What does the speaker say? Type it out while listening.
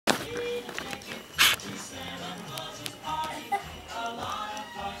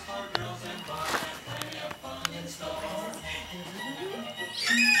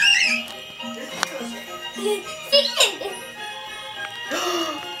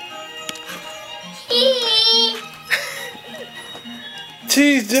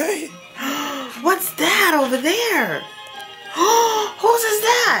cheese, Jay. What's that over there? Whose is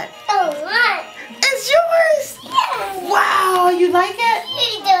that? Oh, what? It's yours. Yeah. Wow, you like it?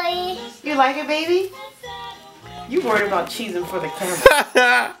 You You like it, baby? You worried about cheesing for the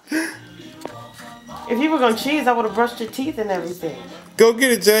camera. If you were gonna cheese, I would have brushed your teeth and everything. Go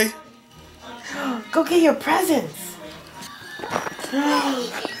get it, Jay. Go get your presents. Of course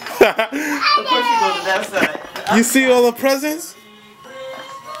you go to that side. You see all the presents?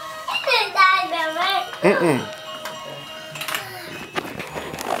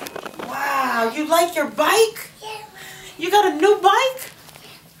 Wow, you like your bike? You got a new bike?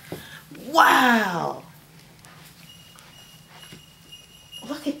 Wow.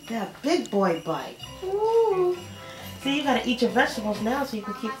 Look at that big boy bike. Ooh. See, you gotta eat your vegetables now so you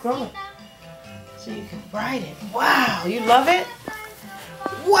can keep growing. So you can ride it. Wow, you love it?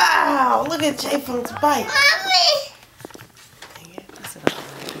 Wow, look at Jay Funk's bike. Mommy! Dang it, that's what I wanna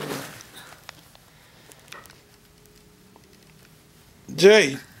do.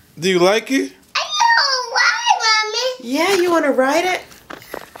 Jay, do you like it? I know why, Mommy. Yeah, you wanna ride it?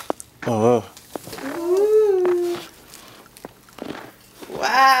 Oh. Ooh.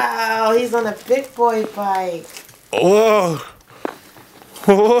 Wow, he's on a big boy bike. Whoa.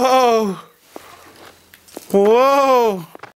 Whoa. Whoa.